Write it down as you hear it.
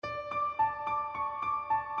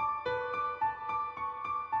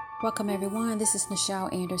Welcome everyone, this is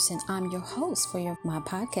Nichelle Anderson. I'm your host for my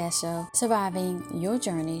podcast show, Surviving Your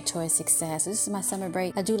Journey Towards Success. This is my summer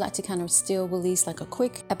break. I do like to kind of still release like a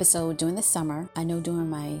quick episode during the summer. I know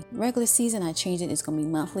during my regular season, I changed it. It's going to be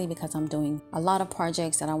monthly because I'm doing a lot of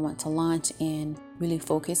projects that I want to launch and really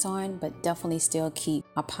focus on, but definitely still keep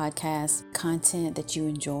my podcast content that you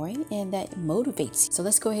enjoy and that motivates you. So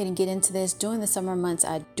let's go ahead and get into this. During the summer months,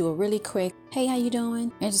 I do a really quick, hey, how you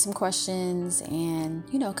doing? Answer some questions and,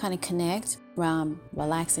 kind of connect while I'm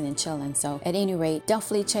relaxing and chilling. So at any rate,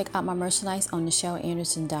 definitely check out my merchandise on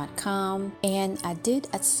NichelleAnderson.com. And I did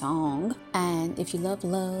a song, and if you love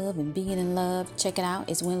love and being in love, check it out.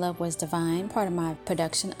 It's When Love Was Divine, part of my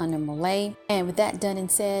production under Molay. And with that done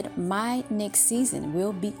and said, my next season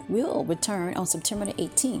will return on September the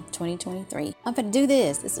 18th, 2023. I'm going to do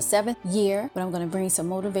this. It's the 7th year, but I'm going to bring some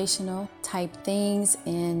motivational type things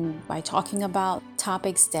in by talking about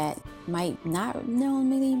topics that might not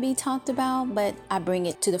normally be talked about, but I bring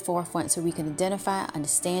it to the forefront so we can identify,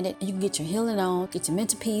 understand it, and you can get your healing on, get your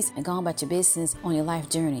mental peace, and go on about your business on your life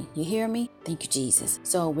journey. You hear me? Thank you, Jesus.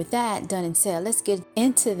 So with that done and said, let's get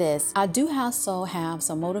into this. I do also have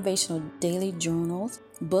some motivational daily journals,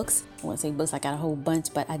 books. I won't say books, I got a whole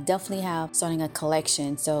bunch, but I definitely have starting a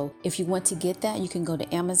collection. So if you want to get that, you can go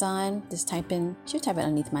to Amazon. Just type in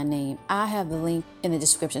underneath my name. I have the link in the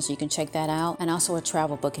description so you can check that out. And also a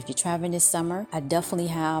travel book. If you're traveling this summer, I definitely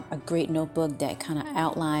have a great notebook that kind of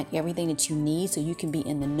outline everything that you need so you can be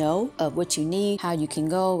in the know of what you need, how you can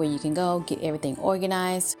go, where you can go, get everything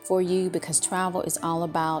organized for you, because travel is all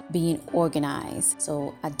about being organized.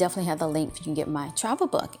 So I definitely have the link. You can get my travel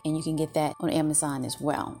book and you can get that on Amazon as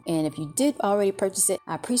well. And if you did already purchase it,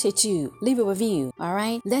 I appreciate you. Leave a review. All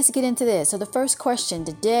right, let's get into this. So the first question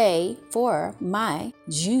today for my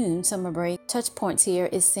June summer break touch points here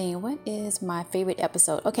is saying, what is my favorite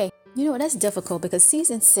episode? Okay, you know what? That's difficult because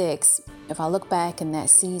season 6, if I look back in that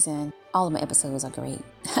season, all of my episodes are great.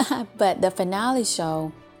 But the finale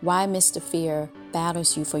show, Why Mr. Fear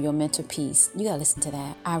Battles You for Your Mental Peace. You gotta listen to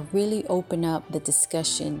that. I really open up the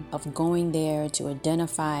discussion of going there to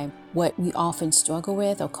identify what we often struggle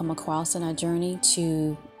with or come across in our journey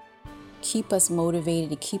to keep us motivated,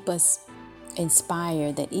 to keep us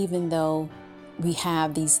inspired, that even though we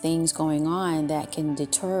have these things going on that can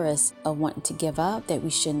deter us of wanting to give up, that we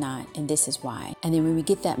should not, and this is why. And then when we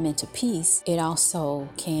get that mental peace, it also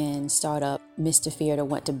can start up Mr. Fear to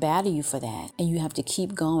want to battle you for that. And you have to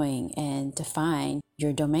keep going and to find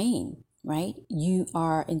your domain, right? You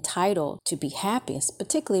are entitled to be happy,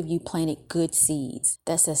 particularly if you planted good seeds.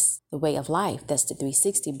 That's just the way of life. That's the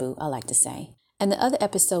 360 boo, I like to say. And the other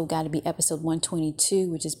episode got to be episode 122,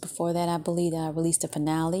 which is before that, I believe, that I released the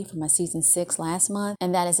finale for my season 6 last month.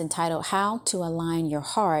 And that is entitled How to Align Your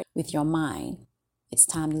Heart with Your Mind. It's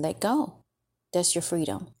time to let go. That's your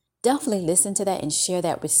freedom. Definitely listen to that and share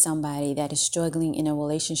that with somebody that is struggling in a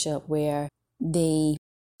relationship where they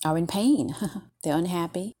are in pain, they're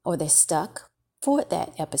unhappy, or they're stuck. Forward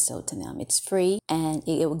that episode to them. It's free and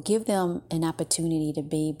it will give them an opportunity to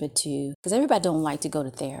be able to, because everybody don't like to go to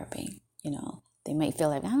therapy, They may feel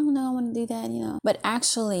like, I don't know, I want to do that, But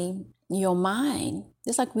actually, your mind,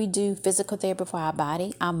 just like we do physical therapy for our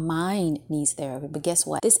body, our mind needs therapy. But guess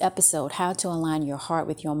what? This episode, How to Align Your Heart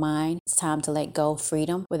with Your Mind, it's time to let go,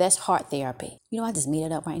 freedom. Well, that's heart therapy. I just made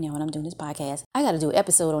it up right now when I'm doing this podcast. I got to do an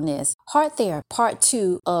episode on this. Heart therapy, part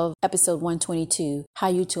 2 of episode 122, how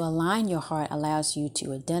you to align your heart allows you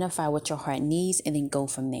to identify what your heart needs and then go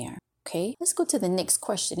from there. Okay, let's go to the next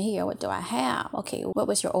question here. What do I have? Okay, what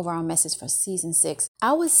was your overall message for season 6?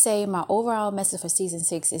 I would say my overall message for season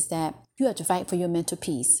 6 is that you have to fight for your mental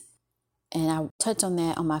peace. And I touched on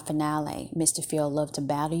that on my finale. Mr. Fear love to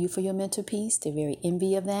battle you for your mental peace. They're very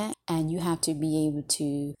envy of that. And you have to be able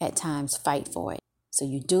to, at times, fight for it. So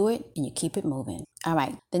you do it and you keep it moving. All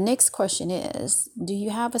right, the next question is, do you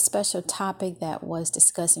have a special topic that was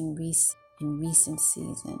discussed in recent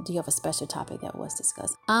season? Do you have a special topic that was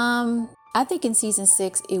discussed? I think in season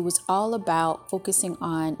 6, it was all about focusing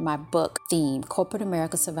on my book theme, Corporate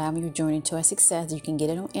America, Surviving Your Journey Towards Success. You can get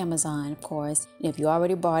it on Amazon, of course. And if you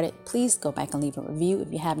already bought it, please go back and leave a review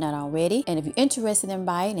if you have not already. And if you're interested in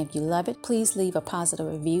buying, and if you love it, please leave a positive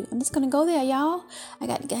review. I'm just going to go there, y'all. I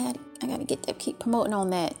got to get that, keep promoting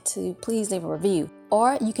on that to please leave a review.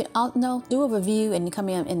 Or you can do a review and come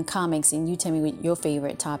in the comments and you tell me what your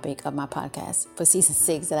favorite topic of my podcast for season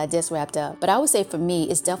 6 that I just wrapped up. But I would say for me,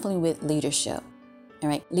 it's definitely with leadership. All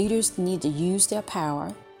right, leaders need to use their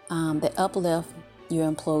power that uplift your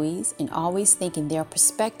employees and always think in their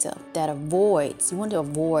perspective you want to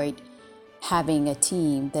avoid having a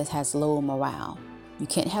team that has low morale. You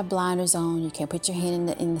can't have blinders on. You can't put your hand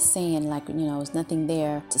in the sand like, there's nothing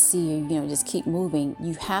there to see you, just keep moving.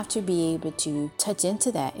 You have to be able to touch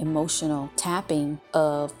into that emotional tapping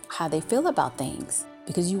of how they feel about things,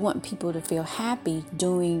 because you want people to feel happy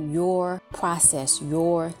doing your process,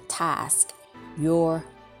 your task, your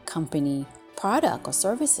company product or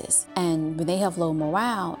services. And when they have low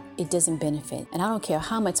morale, it doesn't benefit. And I don't care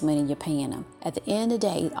how much money you're paying them. At the end of the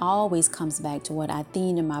day, it always comes back to what I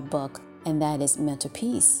theme in my book, and that is mental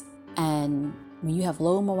peace. And when you have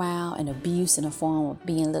low morale and abuse in the form of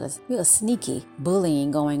being a little sneaky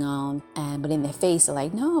bullying going on, but in their face they're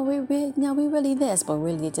like, no, we're really this, but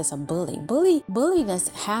really they're just a bully. Bulliness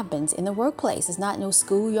happens in the workplace. It's not no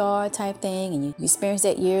schoolyard type thing, and you experienced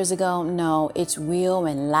that years ago. No, it's real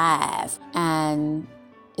and live, and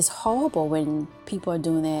it's horrible when people are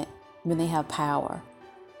doing that when they have power,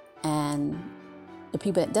 and the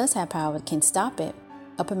people that does have power can stop it.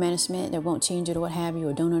 Upper management that won't change it or what have you,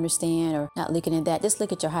 or don't understand, or not looking at that. Just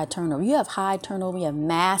look at your high turnover. You have high turnover, you have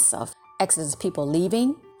massive exodus of people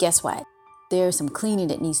leaving. Guess what? There's some cleaning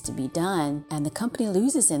that needs to be done, and the company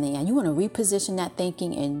loses in the end. You want to reposition that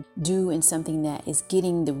thinking and do in something that is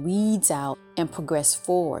getting the weeds out and progress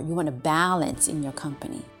forward. You want to balance in your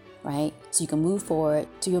company, right? So you can move forward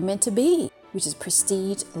to your meant to be, which is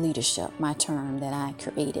prestige leadership, my term that I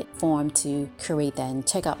formed to create that. And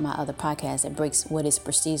check out my other podcast that breaks what is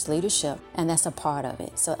prestige leadership, and that's a part of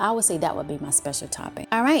it. So I would say that would be my special topic.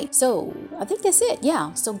 All right, so I think that's it.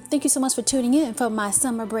 Yeah, so thank you so much for tuning in for my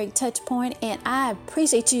summer break touch point, and I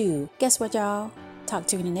appreciate you. Guess what, y'all? Talk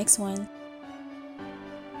to you in the next one.